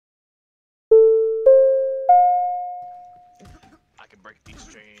break these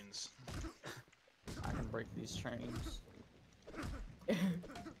chains. I can break these chains.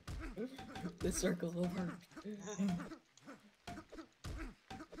 The circle over.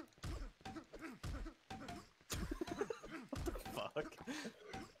 Fuck.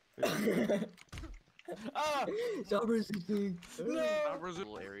 Ah! Stop resisting. No!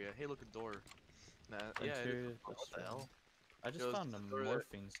 Little area. Hey, look, a door. Nah, yeah, it is. What the hell? I just Goes found a to the door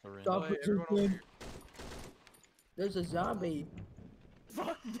morphine syringe. Stop Oh, hey, everyone over resisting. here. There's a zombie.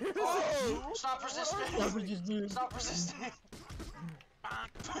 Fuck, dude! Oh! Stop resisting! Stop resisting. Stop resisting!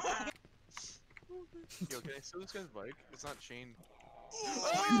 Yo, can I steal this guy's bike? It's not chained.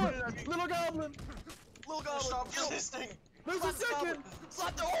 Oh, little goblin! Little goblin! Stop resisting! There's a second!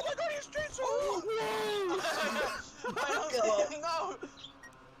 Slap the- Oh my god, he's chainsaw! No!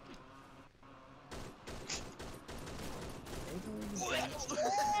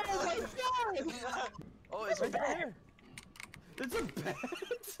 Oh, it's a bear! It's a bat!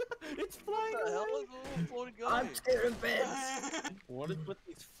 It's flying What the hell away! is a little floating guy? I'm scared of beds. What is with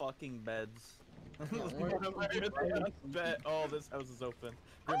these fucking beds? what Bed. Oh, this house is open.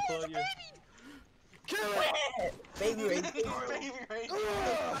 Grandpa, you. Kill it! Baby rage. Baby rage!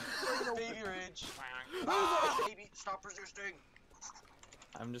 Baby rage! Ah, baby, stop resisting!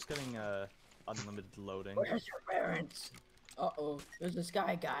 I'm just getting unlimited loading. Where's your parents? Uh-oh, there's a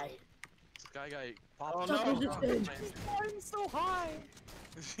sky guy. This guy Oh popped Stop no! resisting. He's flying so high!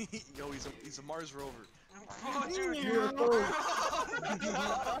 Yo, he's a Mars rover. Oh, dude!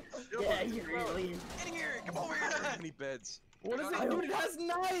 Yeah, you're really. Get in here! Come over How here! many beds? What is it? Dude, it has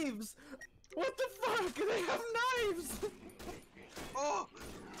knives! What the fuck? They have knives! Oh!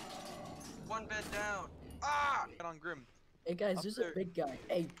 One bed down. Ah! Get on Grim. Hey guys, there's a there. big guy.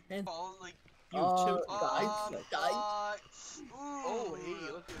 Hey, man. Fall like. You chill. Guys. Oh,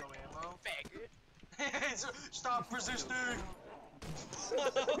 hey, look at ammo. Faggot. Stop resisting!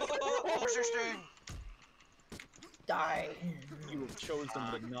 Stop resisting! Die. You have chosen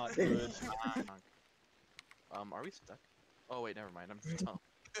the not good. Are we stuck? Oh wait, never mind. I'm dumb.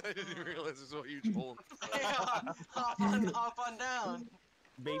 I didn't realize there's a huge hole. Yeah, hop on down.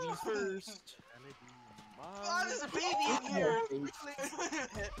 Babies first. Oh, there's a baby in here.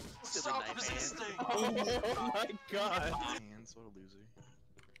 Stop knife resisting. Oh my god. Hands, what a loser.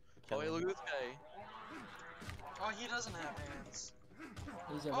 Oh wait, look at this guy. Oh, he doesn't have hands.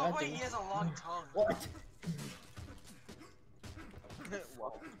 He's a Oh rat wait, thing. he has a long tongue. What?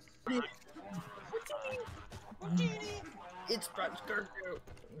 Wow. It's French curfew.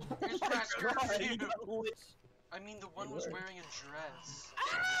 It's past curfew. Which- I mean, the one was wearing a dress.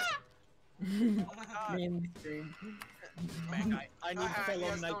 Oh my god. Man, thing. Man, I need Ah, he fellow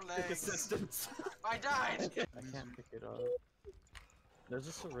has no Night legs. assistance. I died. I can't pick it up. There's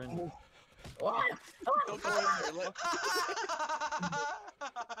a syringe. What? don't go in there.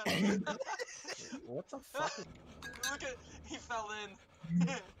 What the fuck? Look at, he fell in.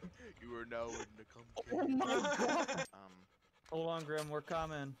 You are now in the company. Oh my god! Hold on, Grim, we're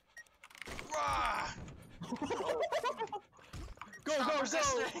coming. Rah! Go, Stop go, go!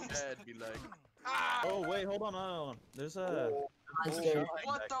 resisting. Dad be like, Ah! Oh, wait, hold on. There's a... I'm full scared. shotgun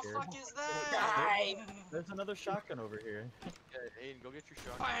What back the here. fuck is that? There's another shotgun over here. yeah, Aiden, go get your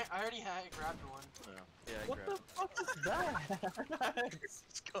shotgun. I already grabbed one. Yeah, I What the grabbed fuck is that? it.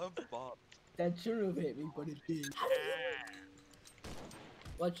 Scum Bob. That should have hit me, but it didn't.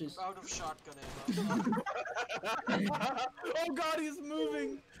 Watch this. Out of shotgun ammo. Oh god, he's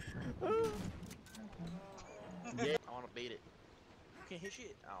moving! Yeah. I wanna bait it. You can't hit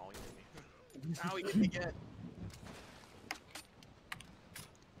shit. Oh, he hit me. Ow, he hit me again.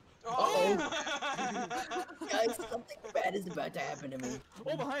 Oh! Guys, something bad is about to happen to me.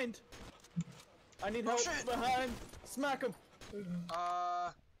 Oh, behind! I need Oh, help shit. behind! Smack him!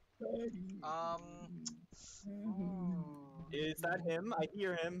 Is that him? I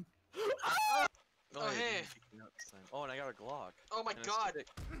hear him. Oh, yeah, hey. he's kicking out this time. Oh, and I got a Glock. Oh my And a god. stick.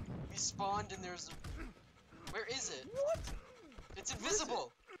 We spawned and there's... Where is it? What? It's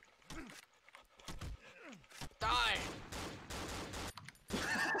invisible! Die!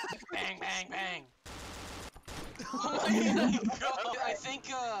 Bang, bang, bang! Oh my god!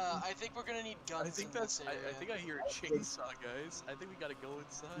 I think we're gonna need guns. I think in that's. this area. I think I hear a chainsaw, guys. I think we gotta go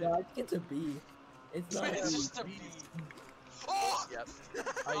inside. No, I think it's a bee. It's not It's a just a bee. Oh! Yep.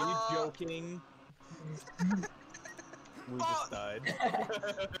 Are you joking? We just died. I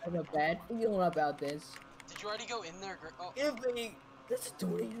have a bad feeling about this. Did you already go in there? Oh. Give me. This is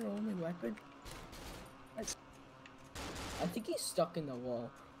totally your only weapon. I think he's stuck in the wall.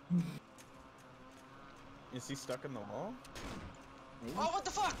 Is he stuck in the wall? Maybe. Oh, what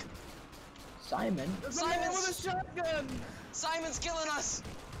the fuck? Simon. There's a man with a shotgun! Simon's killing us!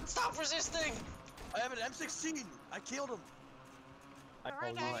 Stop resisting! I have an M16. I killed him. I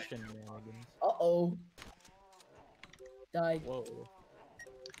call these shenanigans. Uh-oh. Die. Whoa.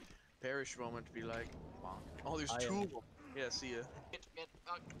 Perish moment to be like, bonk. Oh, there's I two am- of them. Yeah, see ya. Get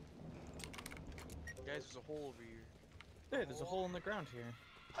Guys, there's a hole over here. Hey, there's a hole in the ground here.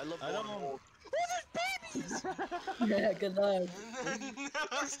 I love I going don't- holes. Oh, there's babies! Yeah, good luck.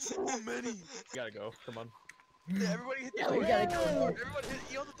 There's so many. Gotta go. Come on. Yeah, everybody hit the Yeah, door. we gotta go. Everyone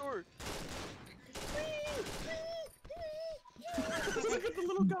hit E on the door. Look at the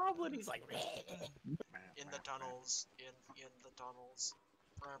little goblin. He's like. in the tunnels. In the tunnels.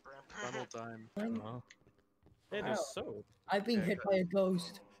 Tunnel time. Oh. Hey, there's Wow. soap. I've been hit by a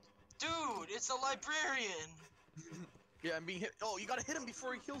ghost. Dude, it's a librarian! Yeah, I'm being hit. Oh, you gotta hit him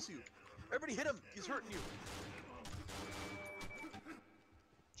before he kills you. Everybody hit him. He's hurting you.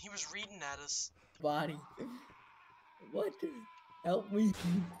 He was reading at us. Body. What? Help me.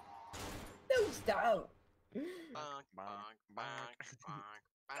 No, stop. Bonk, bonk, bonk, bonk,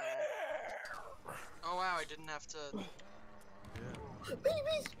 bonk. Oh wow, I didn't have to.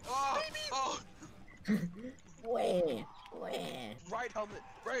 Babies! Oh! Oh! Where? Right helmet.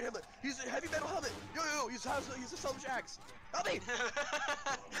 Right helmet. He's a heavy metal helmet. Yo, yo, yo. He's a salvage axe. Help me.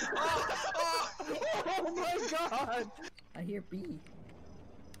 Oh! Oh my god! I hear B.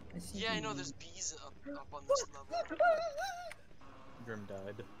 I see Yeah, I know B. there's bees up on this level. Grim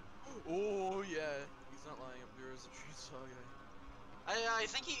died. Oh yeah. He's not lying. There is a tree saw guy. I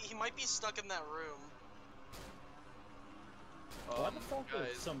think he might be stuck in that room. Why the fuck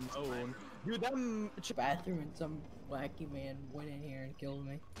guys, is some own? Dude, that Bathroom and some wacky man went in here and killed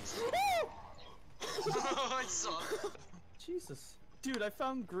me. I saw. Jesus. Dude, I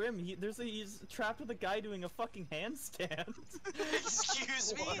found Grim. He's trapped with a guy doing a fucking handstand.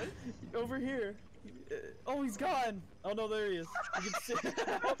 Excuse me? What? Over here. Oh, he's gone. Oh no, there he is. You can see.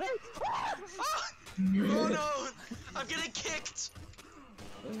 Oh no! I'm getting kicked!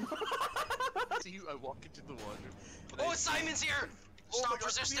 See you. I walk into the water. Oh, Simon's here! Oh my Stop God,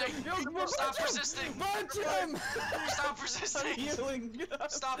 resisting! Yo, come on, Stop punch him! resisting! Punch him! Stop I'm resisting! healing.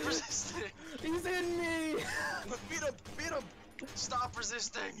 Stop resisting! He's in me. Beat him. Beat him. Stop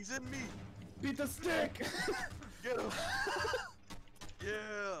resisting! He's in me. Beat the stick. Get him.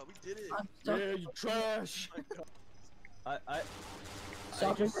 Yeah, we did it. I'm stuck. Yeah, you trash. I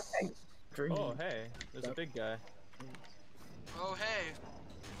Stop just- resisting. Oh, hey, there's a big guy. Oh hey!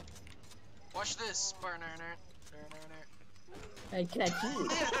 Watch this! Hey, can I cheat?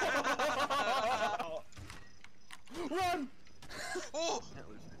 Run! Oh!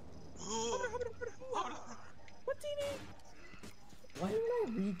 What do you need? Why don't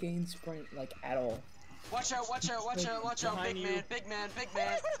I regain sprint like at all? Watch out! Watch out! Watch out! Watch out! Behind Big you. man! Big man! Big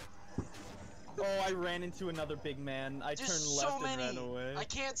man! Oh, I ran into another big man. I There's turned so left many! and ran away. I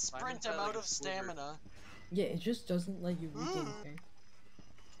can't sprint. Simon's I'm got, out like, of a sliver. stamina. Yeah, it just doesn't let you regain. Okay?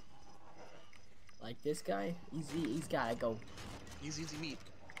 Like this guy, he's gotta go. Easy meat.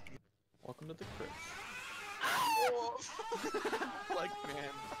 Welcome to the crypt. Like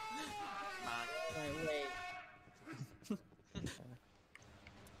man. Wait, wait.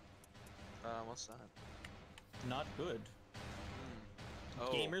 What's that? Not good.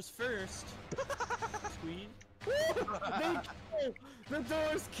 Oh. Gamers first. Squeeze. They kill. The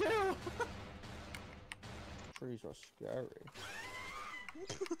doors kill. Trees are scary.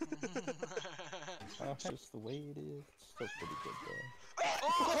 That's just the way it is. It's still pretty good though.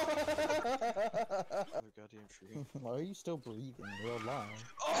 Other goddamn tree. Why are you still breathing? You're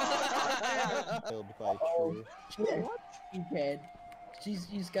alive. Oh, Killed by a Uh-oh. tree. She's dead.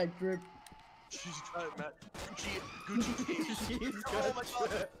 She's got drip. She's got it, Matt. Gucci team. She's Oh my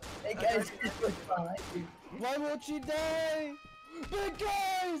God. Hey guys, it's behind you. Why won't she die? Big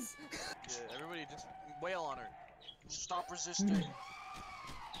guys! Yeah, everybody just wail on her. Stop resisting.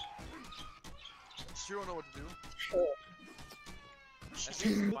 She don't know what to do. It's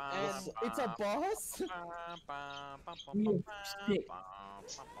a boss? We have stick,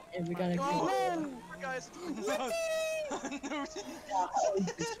 and we gotta Oh, go. no! Guys,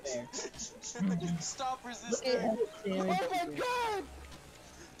 Stop Look resisting. at how much Oh damage my we do. god!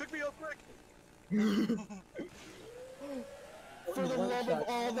 pick me up quick. For the love of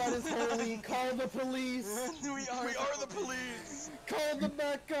all that is holy, call the police! We We are the police. Call them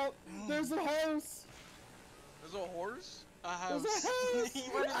back up! There's a house! There's a horse. A house. There's a house! He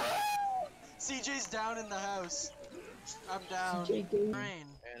went in CJ's down in the house. I'm down. CJ game. Rain.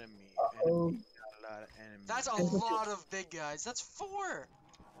 Enemy. Uh-oh. Enemy. Got a lot of enemies. That's a lot of big guys. That's 4.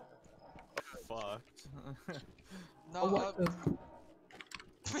 Fucked. No, Oh, what the?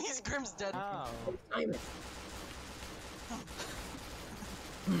 Please, Grim's dead. Ow. Time it.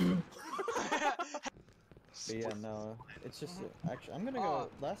 But yeah, no, it's just actually I'm gonna go.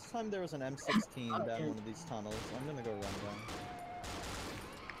 Last time there was an M16 down one of these tunnels. I'm gonna go run down.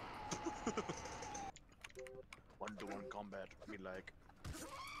 1-to-1 combat. Be like.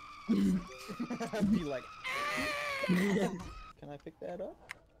 Be like. Can I pick that up?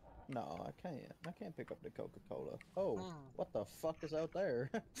 No, I can't. I can't pick up the Coca-Cola. Oh, what the fuck is out there?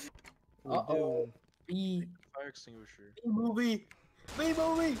 Uh-oh. B Fire extinguisher. movie. B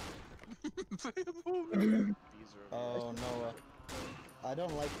movie. These are. Oh no, I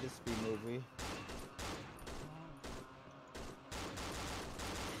don't like this B movie.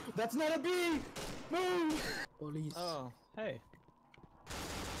 That's not a bee! Move! Police. Oh, hey.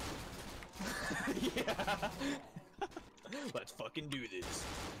 Yeah. Let's fucking do this.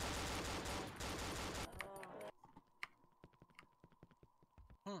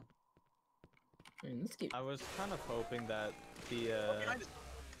 Man, let's get. I was kind of hoping that the Behind us.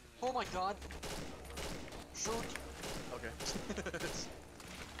 Oh my god. Shoot. Okay.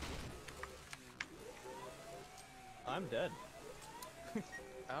 I'm dead.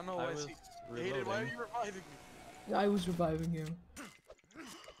 I don't know I why. was Hayden, why are reloading. you reviving me? I was reviving him.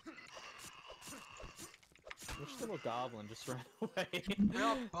 Which little goblin just ran away? We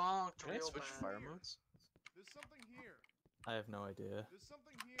got bonked Can I real switch bad. fire modes? There's something here. I have no idea. There's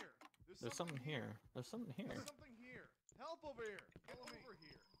something here. There's something here. There's something here. There's something here. Help over here. Get over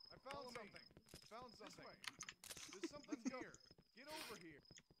here. I found something. Found something. There's something here. Get over here.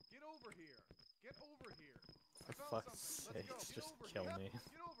 Get over here. Get over here. For I found fuck's something. sake, Let's go. just Get over kill here. me.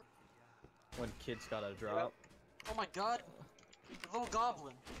 Get over. When kids got a drop. Oh my god. The little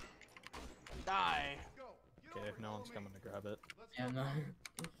goblin. Die. Let's go. Get Okay, over if no here. one's Follow coming me. to grab it. Let's Yeah, go. no.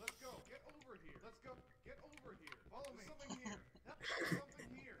 Let's go. Get over here. Let's go. Get over here. Follow me. Something here. Help. Something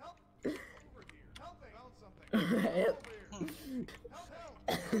here. Help. Over here. Help me. Found something. Help. Over here. Help. Help.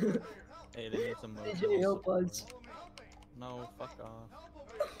 Over here. Help. Hey, they need some Did emotional you help support. us? Follow me. Help me. No, fuck off. Help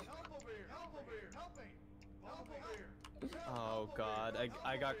over here. Help over here. Help over here. Help me. Help over here. Oh god,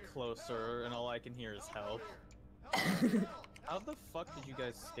 I got closer and all I can hear is help. How the fuck did you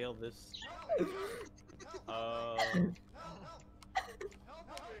guys scale this?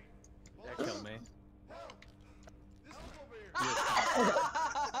 Yeah, kill me.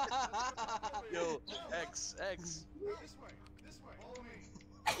 Yo, X. This way. This way. Follow me.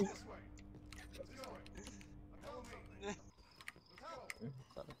 This way. Let's go. Follow me. Let's go.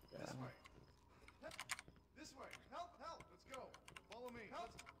 This way. This way. Help. Help. Let's go. Follow me.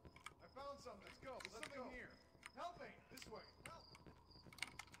 Help. I found something. Let's go. There's something here. Help me. This way. Help.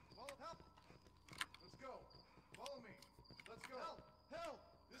 Follow. Help. Let's go. Follow me. Let's go. Help. Help.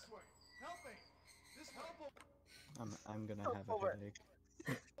 This way. Help me. This help. I'm gonna have a headache.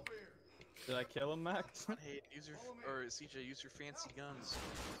 Over here. Did I kill him, Max? Hey, use your or CJ, use your fancy guns.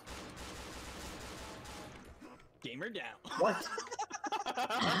 Gamer down. What?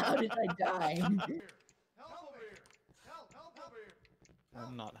 How did I die? Help over here. Help. Help over here.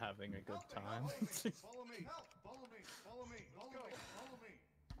 I'm not having a good time. Follow me. Help. Follow me. Follow me. Let's go. Follow me.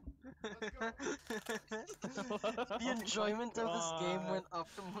 Let's go. The enjoyment of this game God. went up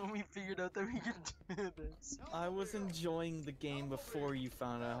the moment we figured out that we could do this. I was enjoying the game before you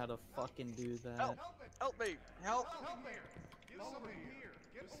found out how to fucking do that. Help me! Help! Help me. Get something here.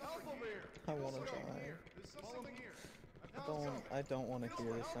 Get help over here. I wanna There's something die. here. There's something here. I found something. I don't want to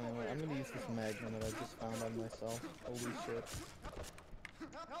hear this anymore. I'm gonna use this magma that I just found on myself. Holy shit.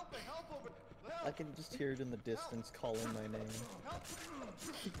 Help me. Help over. I can just hear it in the distance calling my name.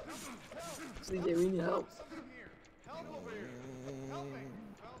 CJ, we need help. Something here. Help over here. Help me.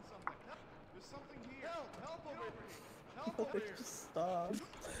 Found something. There's something here. Help over here. Help over here. Just stop.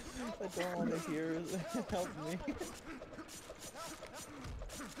 I don't want to hear it. Help me.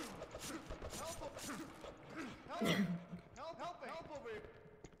 Help me. Help over here.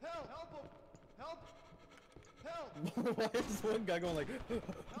 Help. Why is one guy going like in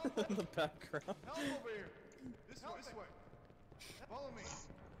the background? Help over here. This way. Follow me.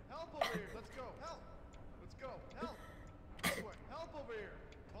 Help over here. Let's go. Help. Let's go. Help. This way. Help over here.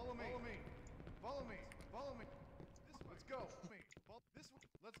 Follow me. Follow me. Follow me. This way. Let's go. This way.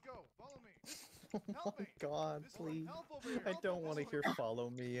 Let's go. Follow me. Oh Help my me. god, This way. please. Help over here. I don't want to hear follow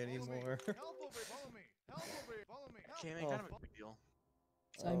me Follow me. anymore. Help over here. Follow me. Help over here. Follow me. Okay, man, kind of a big deal.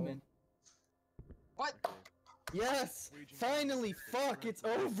 Simon. What? Okay. Yes! Finally! Fuck! It's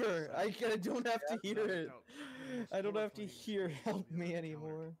over! I don't have to hear it. I don't have to hear help me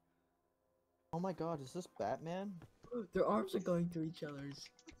anymore. Oh my god, is this Batman? Their arms are going through each other's.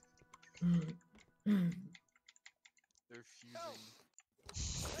 They're fusing.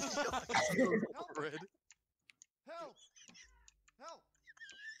 Help! Red. Help! Help!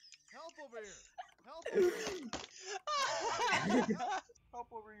 Help over here! Help over here! Help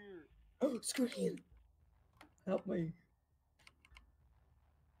over here. Oh, screen! Help me.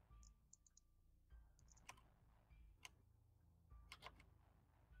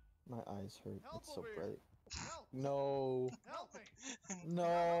 My eyes hurt. Help It's so over here. bright. Help! No. Help me!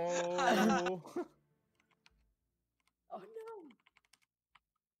 No.